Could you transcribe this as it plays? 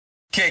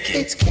Kick it.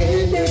 It's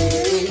candy.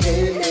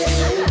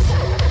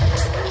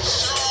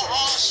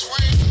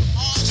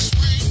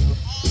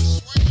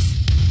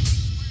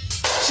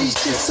 She's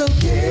just so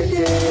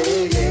candy.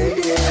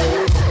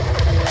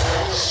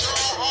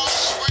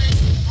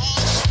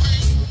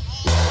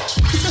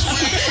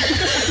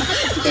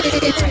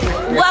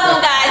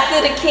 Welcome guys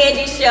to the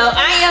Candy Show.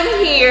 I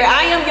am here.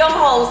 I am your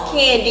host,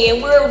 Candy,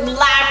 and we're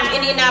live from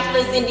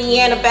Indianapolis,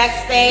 Indiana,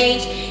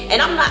 backstage.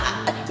 And I'm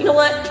not, you know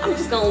what? I'm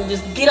just gonna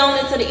get on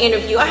into the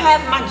interview. I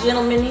have my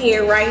gentleman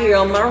here, right here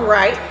on my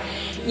right.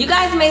 You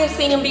guys may have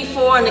seen him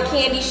before on the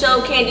Candy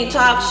Show, Candy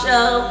Talk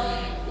Show.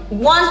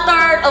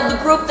 1/3 of the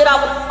group that I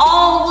would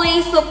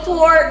always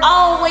support,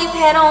 always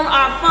had on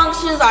our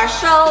functions, our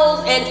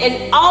shows,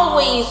 and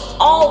always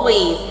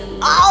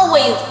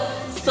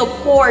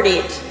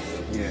supported.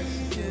 Yes.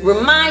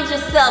 Remind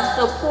yourself,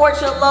 support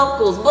your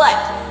locals. But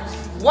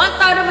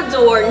 1/3 of a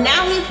door,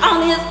 now he's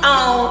on his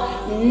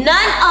own,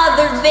 none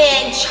other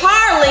than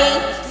Charlie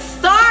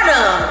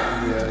Stardom.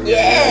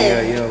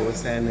 Yeah,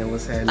 what's happening?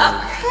 Okay,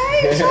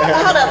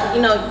 hold up.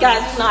 You know,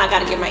 guys, you know I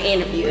gotta get my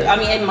interview. I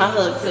mean, my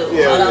hug too.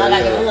 Hold on, I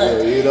gotta get my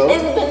hug. You know?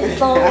 It's been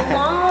so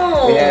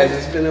long. Yeah,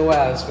 it's been a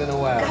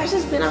while. Gosh,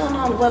 it's been, I don't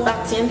know, what,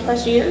 about 10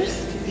 plus years?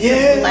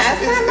 Yeah,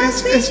 Last time I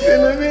seen it's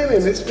been a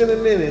minute. It's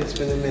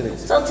been a minute.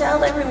 So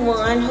tell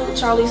everyone who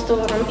Charlie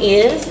Stardom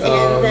is,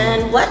 and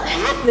then what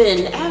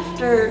happened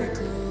after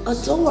a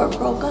door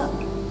broke up.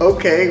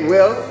 Okay,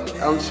 well,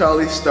 I'm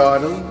Charlie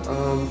Stardom.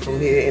 From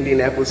here,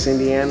 Indianapolis,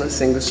 Indiana,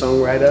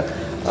 singer-songwriter.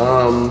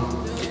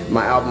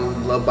 My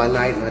album, Love by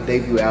Night, my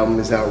debut album,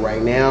 is out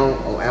right now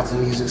on Apple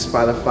Music,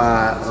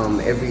 Spotify,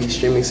 every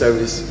streaming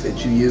service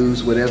that you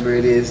use, whatever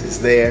it is, it's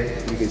there.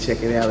 You can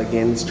check it out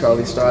again. It's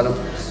Charlie Stardom,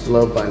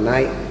 Love by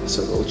Night,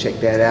 so go check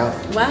that out.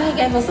 Why he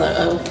gave us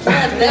a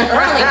plug that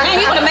early? Man,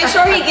 he want to make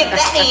sure he get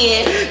that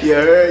in. You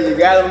heard? You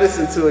gotta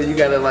listen to it. You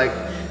gotta like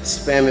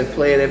spam and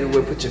play it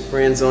everywhere. Put your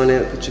friends on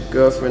it, put your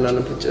girlfriend on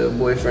it, put your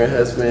boyfriend,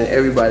 husband,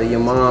 everybody, your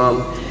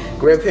mom,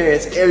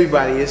 grandparents,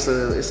 everybody. It's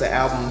an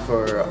album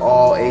for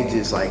all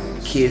ages. Like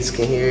kids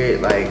can hear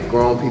it, like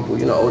grown people,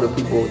 you know, older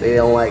people. They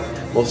don't like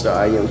most of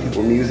our young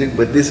people music,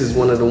 but this is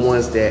one of the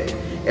ones that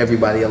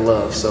everybody will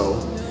love. So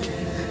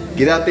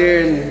get out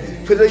there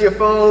and put it on your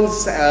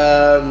phones.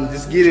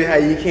 Just get it how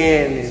you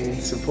can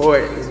and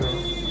support. You know,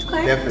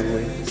 Okay.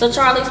 definitely. So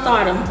Charlie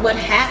Stardom, what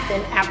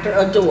happened after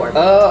a door?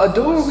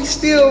 Adore,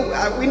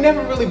 we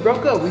never really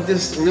broke up. We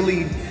just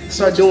really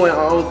started doing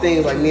our own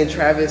things. Like me and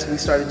Travis, we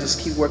started just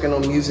keep working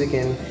on music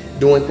and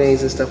doing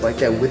things and stuff like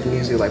that with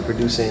music, like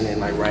producing and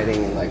like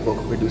writing and like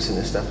vocal producing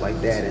and stuff like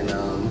that. And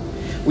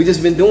we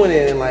just been doing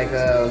it and like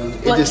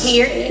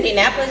Here in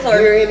Indianapolis, or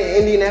here in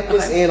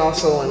Indianapolis, Okay. and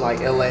also in like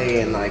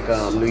LA and like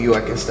New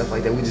York and stuff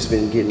like that. We just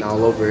been getting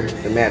all over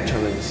the map,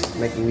 trying to just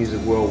make the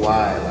music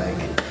worldwide. Like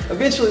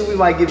eventually we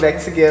might get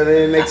back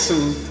together and make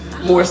some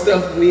more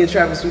stuff. Me and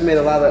Travis, we made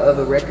a lot of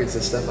other records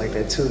and stuff like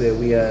that too, that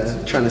we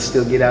trying to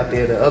still get out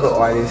there to other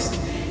artists,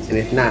 and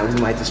if not, we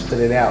might just put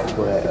it out.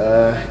 But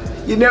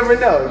you never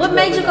know. what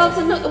made you go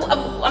to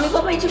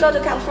what made you go to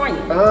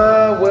California?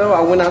 Well, I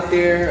went out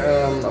there.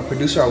 A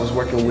producer I was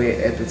working with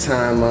at the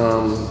time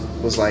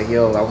was like,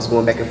 yo, I was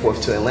going back and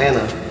forth to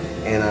Atlanta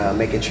and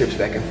making trips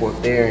back and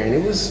forth there, and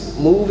it was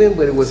moving,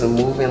 but it wasn't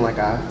moving like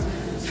I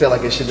felt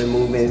like it should have been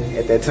moving.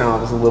 At that time,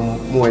 I was a little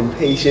more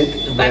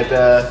impatient, but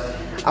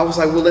I was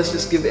like, well, let's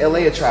just give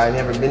LA a try. I'd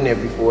never been there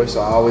before, so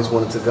I always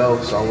wanted to go.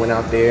 So I went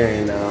out there,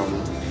 and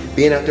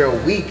being out there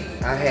a week,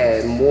 I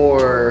had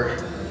more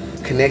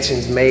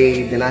connections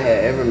made than I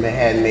had ever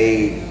had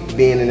made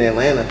being in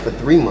Atlanta for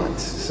 3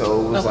 months.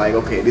 So it was like,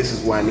 okay, this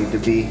is where I need to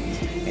be.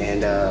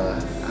 And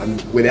I'm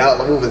without,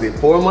 what was it,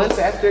 4 months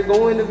after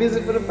going to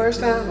visit for the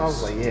first time, I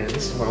was like, yeah,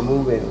 this is where I'm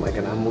moving. Like,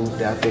 and I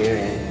moved out there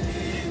and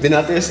been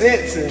out there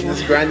since, and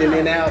just grinding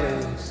it out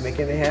and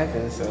making it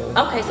happen. So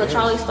Okay, so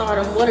Charlie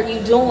Stardom, what are you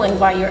doing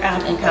while you're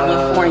out in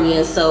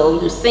California? So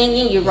you're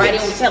singing, you're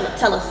writing. Yes.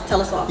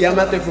 Tell us all. yeah, I'm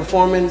out there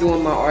performing,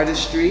 doing my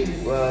artistry,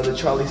 the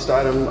Charlie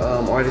Stardom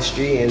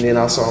artistry, and then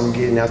also I'm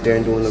getting out there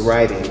and doing the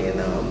writing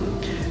and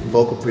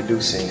vocal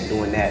producing,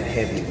 doing that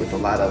heavy with a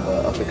lot of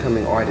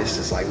up-and-coming artists.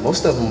 It's like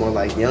most of them are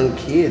like young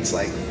kids,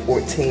 like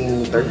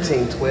 14,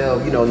 13,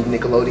 12, you know,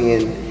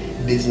 Nickelodeon,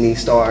 Disney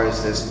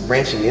stars that's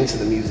branching into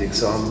the music.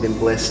 So I've been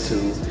blessed to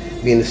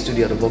be in the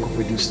studio to vocal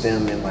produce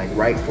them and like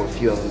write for a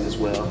few of them as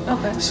well.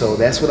 Okay. So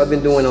that's what I've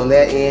been doing on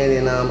that end,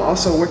 and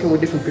also working with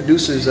different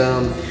producers.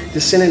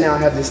 Just sending out, I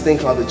have this thing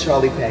called the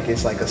Charlie Pack.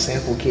 It's like a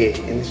sample kit,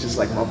 and it's just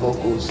like my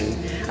vocals,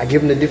 and I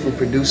give them to different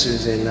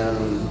producers, and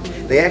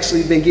they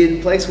actually been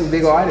getting placed with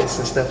big artists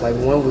and stuff. Like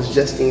one was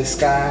Justine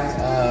Skye.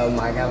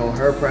 I got on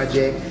her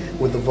project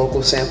with the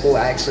vocal sample.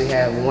 I actually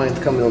have one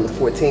coming on the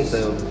 14th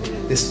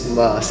of this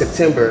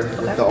September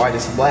with the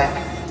artist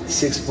Black.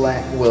 6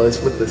 Black, well,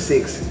 it's with the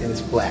 6 and it's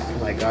black.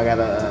 Like I got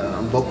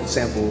a vocal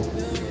sample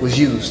was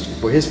used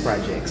for his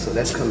project, so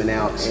that's coming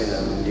out,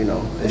 and you know.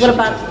 What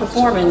about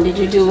performing?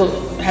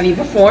 Have you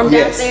performed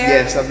out there?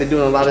 Yes, I've been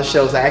doing a lot of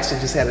shows. I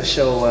actually just had a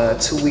show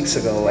 2 weeks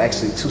ago,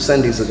 actually 2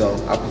 Sundays ago.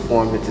 I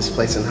performed at this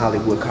place in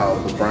Hollywood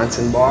called the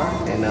Bronson Bar,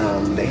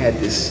 and they had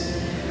this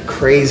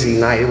crazy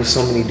night. It was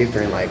so many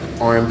different like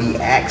R&B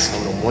acts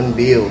on the one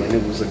bill, and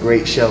it was a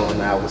great show,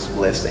 and I was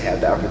blessed to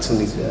have the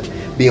opportunity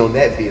to be on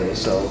that bill.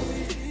 So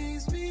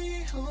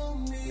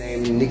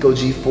named Nico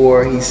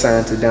G4, he's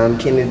signed to Dom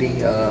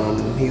Kennedy.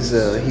 He's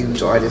a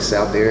huge artist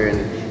out there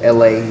in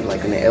LA,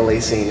 like in the LA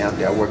scene out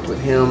there. I worked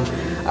with him.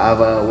 I've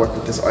worked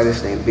with this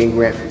artist named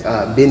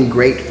Ben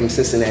Great from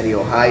Cincinnati,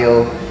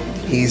 Ohio.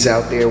 He's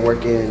out there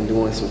working and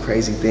doing some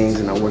crazy things,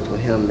 and I worked with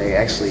him.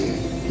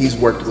 He's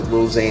worked with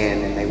Lil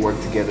Xan, and they work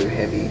together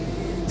heavy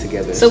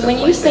together. So when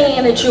you're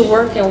saying that you're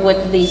working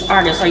with these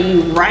artists, are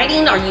you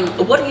writing?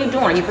 What are you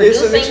doing? Are you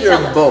producing? It's a mixture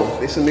of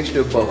both. It's a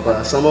mixture of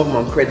both. Some of them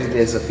I'm credited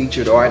as a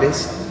featured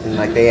artist, and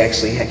like they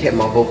actually had kept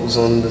my vocals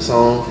on the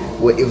song.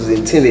 Well, it was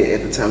intended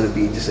at the time to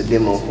be just a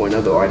demo for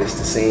another artist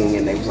to sing,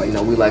 and they was like,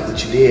 no, we like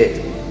what you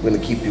did. We're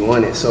gonna keep you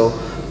on it. So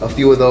a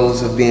few of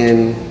those have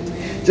been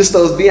just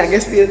those being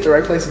at the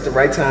right place at the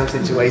right time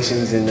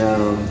situations, and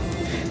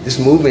just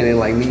moving and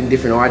like meeting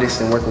different artists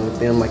and working with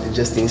them, like the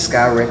Justine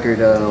Sky record,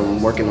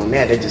 working on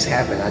that just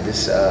happened. I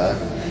just,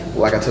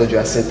 like I told you,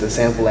 I sent the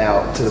sample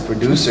out to the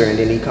producer, and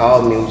then he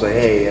called me and was like,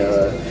 hey,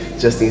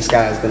 Justine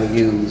Sky is gonna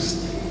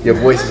use, your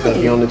voice is gonna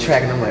be on the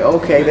track. And I'm like,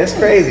 okay, that's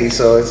crazy.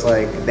 So it's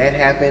like, that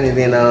happened. And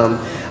then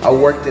I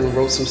worked and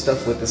wrote some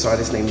stuff with this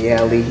artist named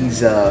Yali.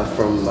 He's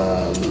from,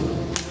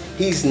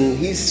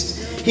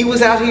 he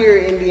was out here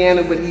in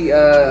Indiana, but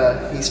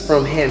he's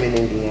from Hammond,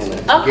 Indiana.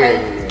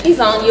 Okay. He's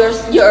on your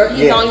album.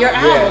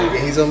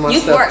 Yeah, he's on my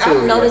stuff too.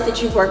 I've noticed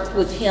that you worked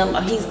with him.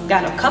 He's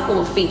got a couple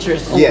of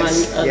features on your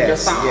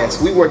songs.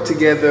 Yes, we worked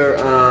together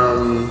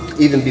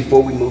even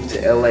before we moved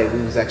to LA.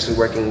 We was actually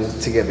working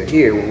together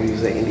here when we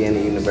was at Indiana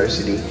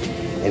University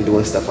and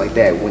doing stuff like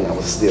that when I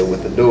was still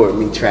with Adore.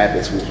 Me,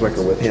 Travis, we was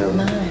working with him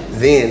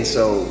then.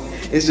 So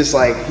it's just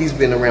like he's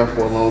been around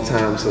for a long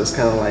time, so it's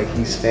kind of like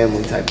he's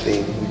family type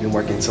thing. We've been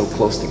working so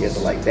close together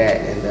like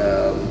that, and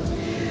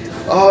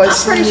I'm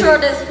pretty sure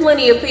there's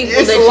plenty of people.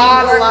 It's a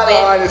lot of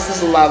artists.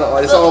 It's a lot of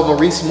artists. Oh,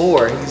 Maurice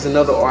Moore, he's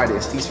another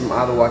artist. He's from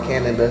Ottawa,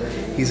 Canada.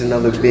 He's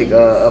another big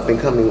up and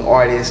coming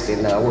artist,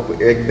 and I work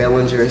with Eric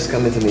Bellinger. It's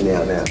coming to me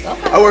now. Okay.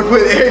 I work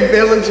with Eric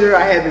Bellinger.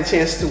 I had the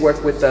chance to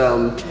work with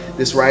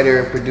this writer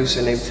and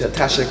producer named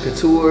Tasha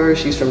Couture.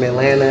 She's from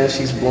Atlanta.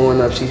 She's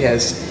blowing up. She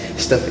has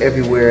stuff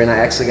everywhere, and I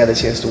actually got a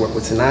chance to work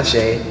with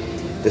Tinashe.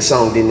 The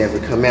song didn't ever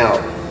come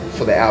out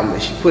for the album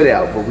that she put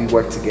out, but we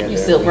worked together. You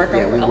still work on it?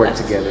 Yeah, we worked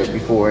together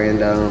before,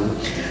 and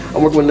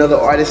I'm working with another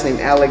artist named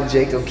Alec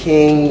Jacob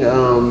King.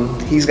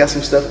 He's got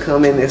some stuff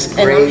coming that's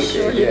great. And I'm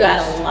sure you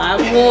got a lot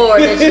more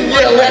that you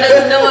want to let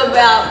us know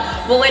about.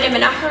 But wait a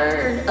minute, I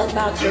heard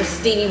about your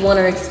Stevie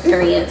Wonder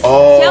experience.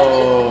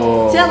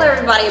 Tell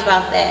everybody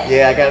about that.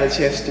 Yeah, I got a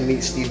chance to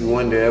meet Stevie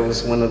Wonder. That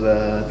was one of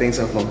the things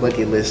off my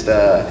bucket list.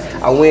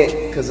 I went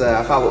because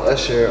I follow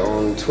Usher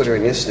on Twitter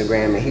and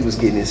Instagram, and he was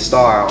getting his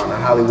star on the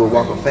Hollywood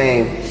Walk of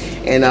Fame.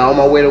 And on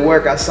my way to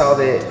work, I saw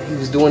that he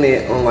was doing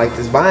it on like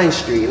this Vine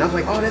Street, and I was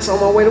like, oh, that's on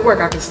my way to work.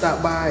 I can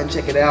stop by and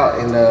check it out.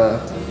 And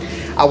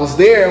I was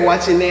there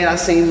watching that. I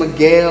seen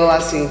Miguel, I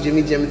seen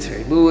Jimmy Jam and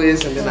Terry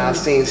Lewis, and then I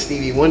seen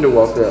Stevie Wonder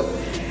walk up.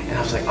 And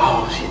I was like,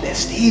 oh shit, that's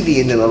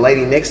Stevie. And then a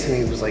lady next to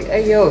me was like,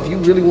 hey yo, if you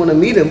really want to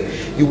meet him,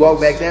 you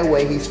walk back that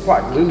way. He's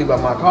parked literally by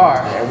my car,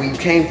 and we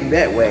came through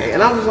that way.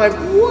 And I was like,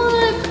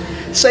 what?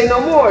 Say no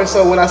more.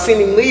 So when I seen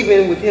him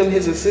leaving with him,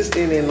 his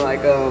assistant, and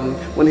like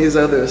one of his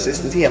other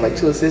assistants, he had like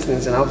 2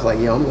 assistants, and I was like,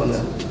 yo, I'm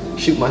gonna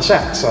shoot my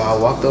shot. So I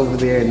walked over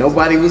there,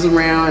 nobody was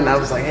around, and I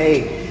was like,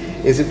 hey,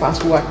 is it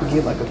possible I could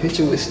get like a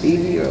picture with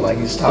Stevie, or like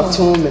just talk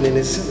to him? And then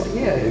it's like,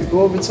 yeah,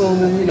 go over to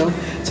him and, you know,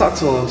 talk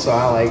to him. So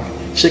I like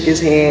shook his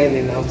hand,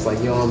 and I was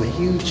like, yo, I'm a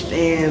huge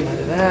fan, da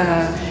da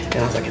da. And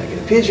I was like, can I get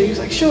a picture? He was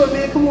like, sure,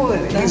 man, come on.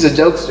 And he's a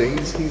jokester.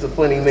 He's a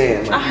funny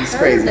man. Like, he's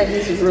crazy. I heard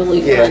that he's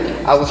really funny.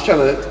 Yeah, I was trying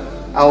to,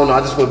 I don't know, I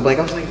just went blank.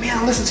 I was like, man,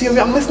 I'm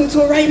listening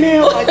to it right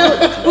now. Like,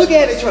 look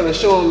at it, trying to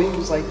show him. He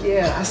was like,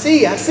 yeah, I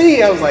see.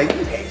 I was like,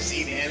 you can't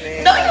see that,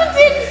 man. No, you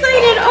didn't say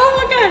that. Oh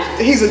my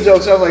gosh. He's a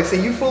joke. So I was like,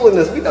 see, you fooling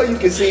us. We know you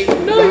can see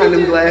behind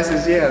them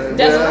glasses. Yeah.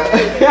 That's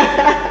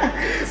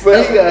right.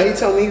 But he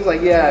told me, he was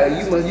like, yeah,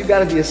 you got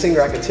to be a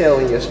singer. I could tell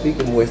in your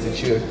speaking voice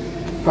that you're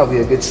probably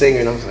a good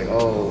singer. And I was like,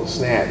 oh,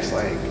 snaps.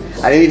 Like,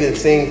 I didn't even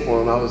sing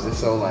for him. I was just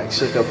so like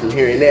shook up from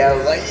hearing that. I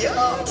was like,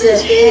 yo, to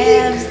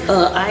have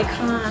an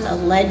icon, a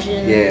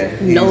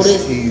legend,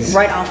 noticed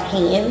right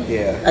offhand,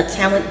 a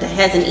talent that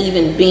hasn't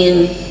even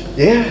been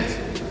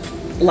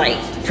like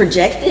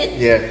projected.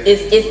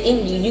 It's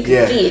in you. You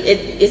can see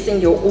it. It's in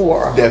your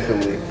aura.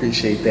 Definitely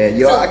appreciate that.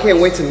 Yo, I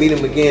can't wait to meet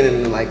him again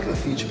in like the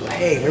future. But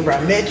hey, remember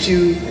I met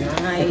you?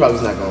 He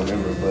probably not gonna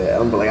remember,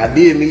 but I'm like, I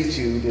did meet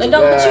you. But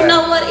you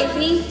know what? If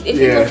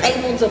he was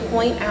able to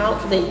point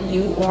out that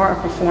you are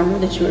a performer,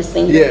 that you're a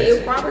singer,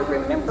 he'll probably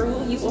remember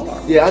who you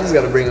are. Yeah, I just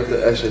got to bring up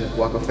the Usher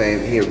Walk of Fame.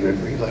 He'll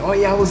remember. He's like, oh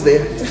yeah, I was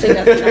there.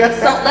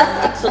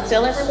 So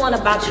tell everyone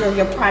about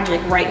your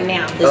project right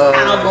now. This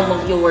album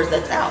of yours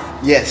that's out.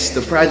 Yes,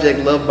 the project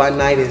Love by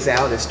Night is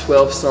out. It's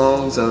 12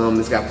 songs.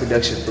 It's got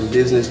production from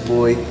Business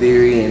Boy,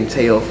 Theory, and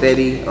Teo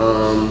Fetty.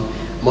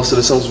 Most of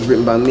the songs was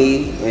written by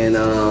me, and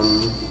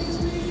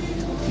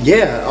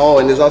Yeah. Oh,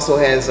 and it also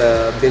has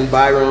Ben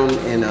Byram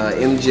and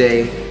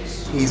MJ.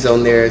 He's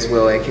on there as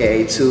well,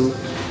 aka 2.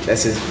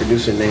 That's his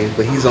producer name,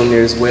 but he's on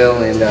there as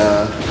well. And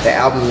the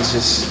album is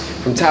just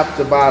from top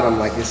to bottom,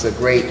 like it's a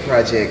great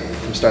project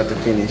from start to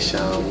finish.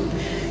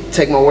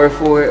 Take my word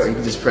for it, or you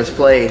can just press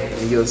play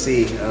and you'll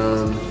see.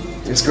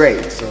 It's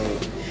great. So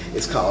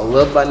it's called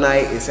Love by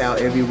Night. It's out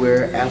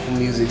everywhere: Apple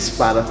Music,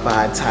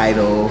 Spotify,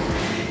 Tidal.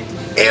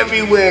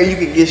 Everywhere you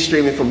can get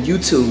streaming from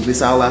YouTube.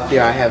 It's all out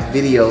there. I have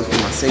videos for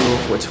my single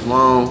For Too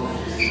Long.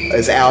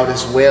 It's out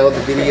as well, the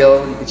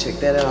video. You can check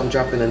that out. I'm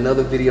dropping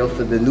another video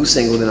for the new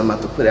single that I'm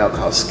about to put out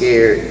called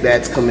Scared.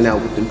 That's coming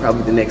out within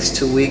probably the next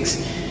 2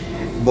 weeks.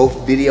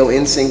 Both video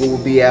and single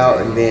will be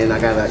out. And then I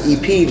got an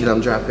EP that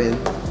I'm dropping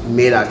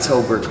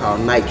mid-October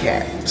called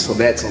Nightcap. So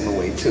that's on the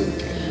way too.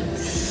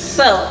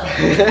 So,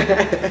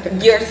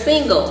 your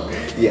single.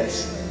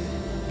 Yes.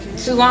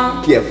 Too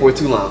Long? Yeah, For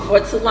Too Long. For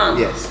Too Long.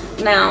 Yes.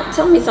 Now,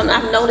 tell me something.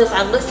 I've noticed,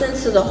 I've listened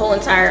to the whole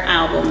entire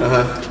album.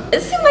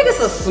 It seems like it's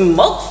a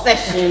smoke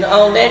session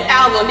on that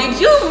album. Did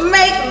you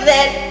make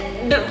that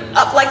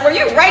up? Like, were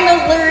you writing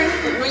those lyrics?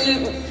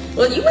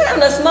 Were you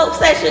having a smoke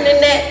session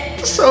in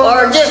that?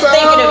 Or just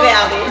thinking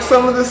about it?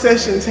 Some of the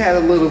sessions had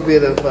a little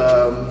bit of,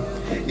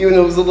 even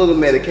though it was a little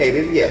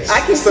medicated, yes. I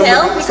can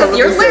tell because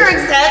your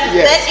lyrics have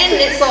that in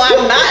it, so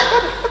I'm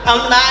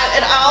not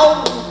at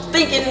all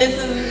thinking this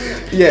is.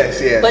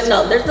 Yes, yes. But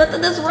no, there's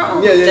nothing that's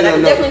wrong. Yeah, I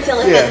can definitely tell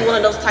it has one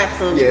of those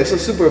types of. Yeah, it's a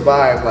super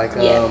vibe. Like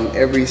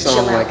every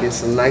song, like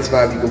it's a nice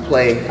vibe you can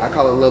play. I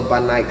call it Love by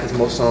Night because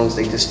most songs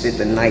they just fit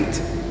the night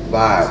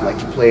vibe. Like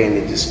you play and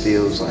it just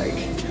feels like,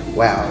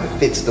 wow, it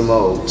fits the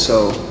mode.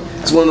 So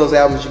it's one of those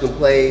albums you can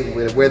play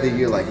with whether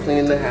you're like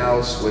cleaning the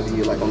house, whether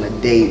you're like on a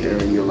date,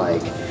 or you're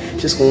like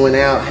just going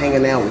out,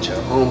 hanging out with your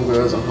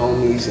homegirls or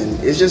homies, and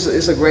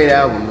it's a great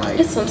album. Like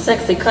it's some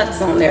sexy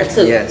cuts on there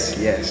too. Yes,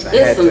 yes. I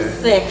had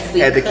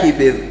to keep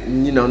it,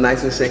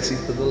 nice and sexy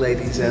for the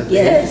ladies out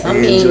there. Yes, I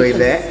mean, enjoy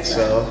that.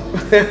 So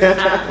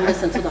I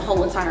listened to the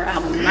whole entire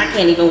album, and I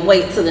can't even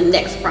wait to the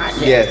next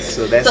project. Yes,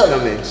 so that's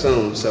coming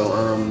soon. So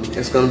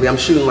it's gonna be. I'm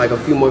shooting like a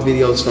few more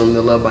videos from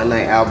the Love by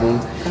Night album,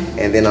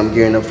 and then I'm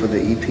gearing up for the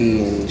EP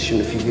and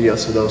shooting a few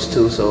videos for those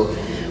too. So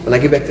when I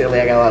get back to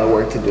LA, I got a lot of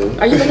work to do.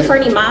 Are you looking for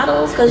any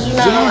models? Because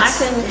I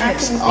can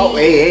see. Oh,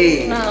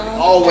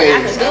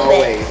 always.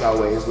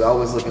 We're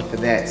always looking for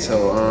that.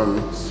 So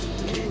I'm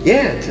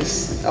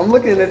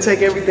looking to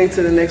take everything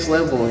to the next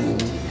level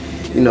and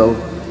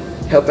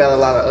help out a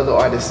lot of other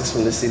artists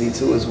from the city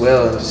too as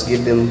well, and just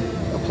give them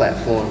a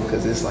platform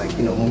because it's like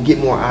get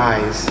more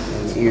eyes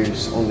and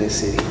ears on this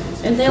city.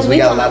 And then we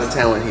got a lot of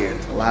talent here,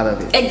 a lot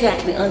of it.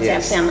 Exactly,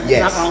 untapped talent,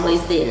 as I've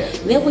always said. Yes.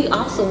 Then we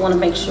also want to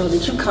make sure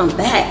that you come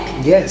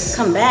back. Yes.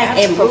 Come back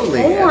and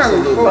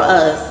perform for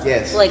us.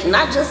 Yes. Like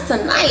not just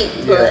tonight,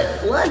 but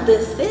flood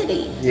this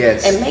city.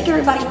 Yes. And make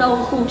everybody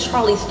know who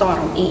Charlie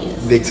Stardom is.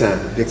 Big time,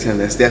 big time.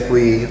 That's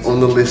definitely on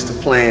the list of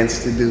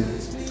plans to do.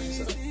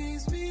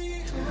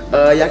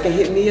 Y'all can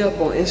hit me up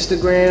on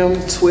Instagram,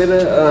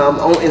 Twitter. I'm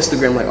on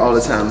Instagram like all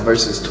the time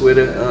versus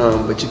Twitter.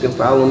 But you can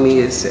follow me.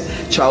 It's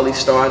Charlie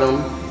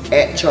Stardom.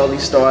 At Charlie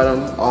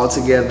Stardom, all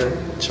together,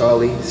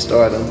 Charlie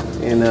Stardom,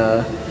 and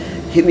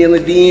hit me in the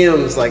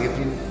DMs. Like if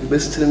you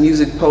listen to the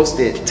music, post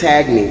it,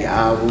 tag me,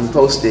 I will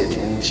post it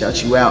and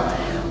shout you out.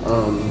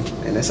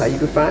 And that's how you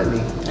can find me.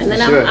 And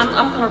then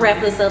I'm going to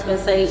wrap this up and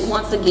say,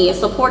 once again,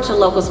 support your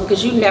locals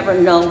because you never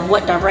know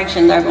what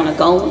direction they're going to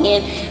go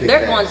in.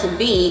 They're going to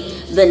be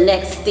the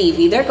next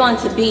Stevie. They're going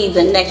to be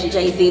the next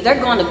Jay-Z.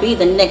 They're going to be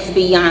the next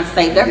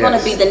Beyonce. They're going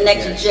to be the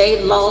next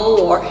J-Lo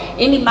or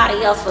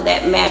anybody else for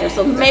that matter.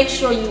 So make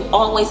sure you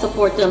always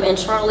support them. And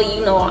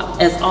Charlie,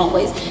 as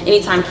always,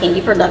 anytime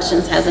Candy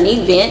Productions has an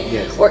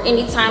event or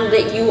anytime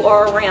that you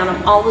are around,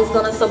 I'm always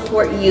going to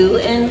support you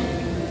and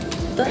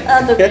the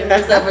other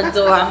members of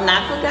Adore. I've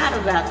not forgot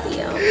about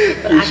them.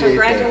 But I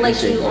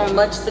congratulate you on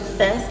much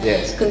success.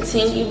 Yes.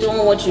 Continue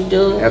doing what you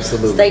do.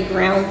 Absolutely. Stay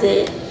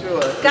grounded.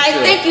 Guys,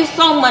 thank you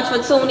so much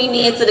for tuning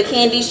in to the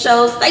Candy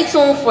Show. Stay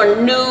tuned for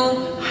new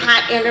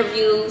hot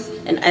interviews.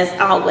 And as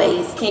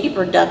always,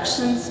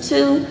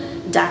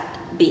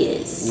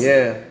 candyproductions2.biz.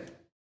 Yeah.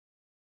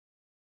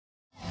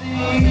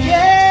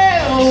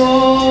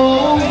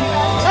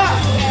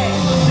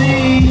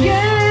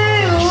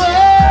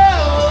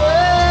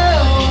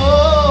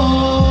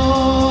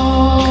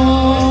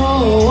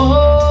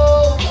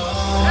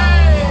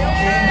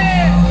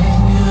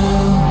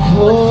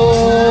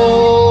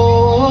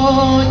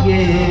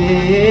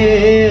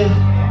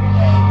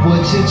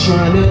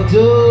 Trying to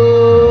do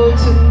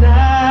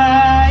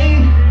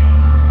tonight,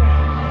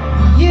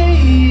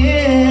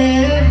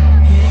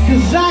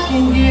 cause I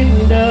can get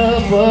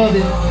enough of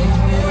it,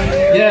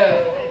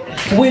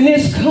 when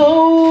it's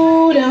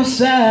cold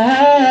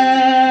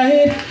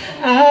outside,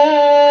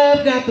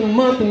 I've got the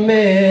month of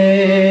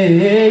May,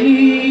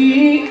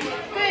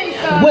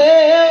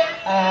 well,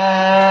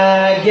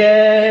 I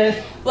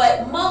guess.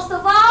 But most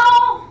of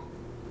all,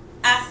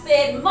 I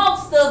said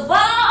most of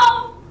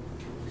all,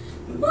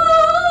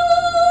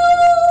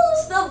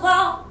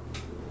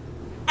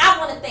 I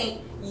want to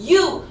thank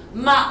you,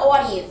 my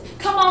audience.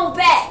 Come on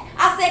back.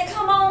 I said,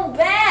 come on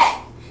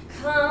back.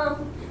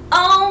 Come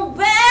on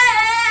back.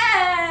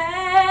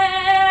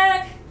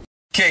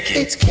 Kick it.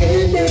 It's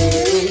Candy.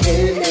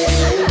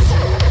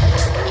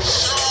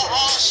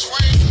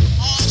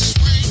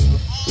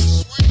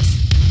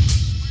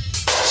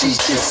 She's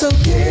just so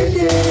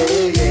candy.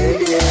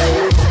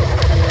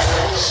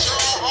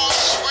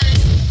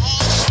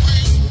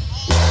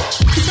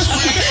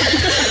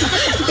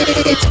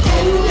 It's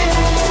Candy.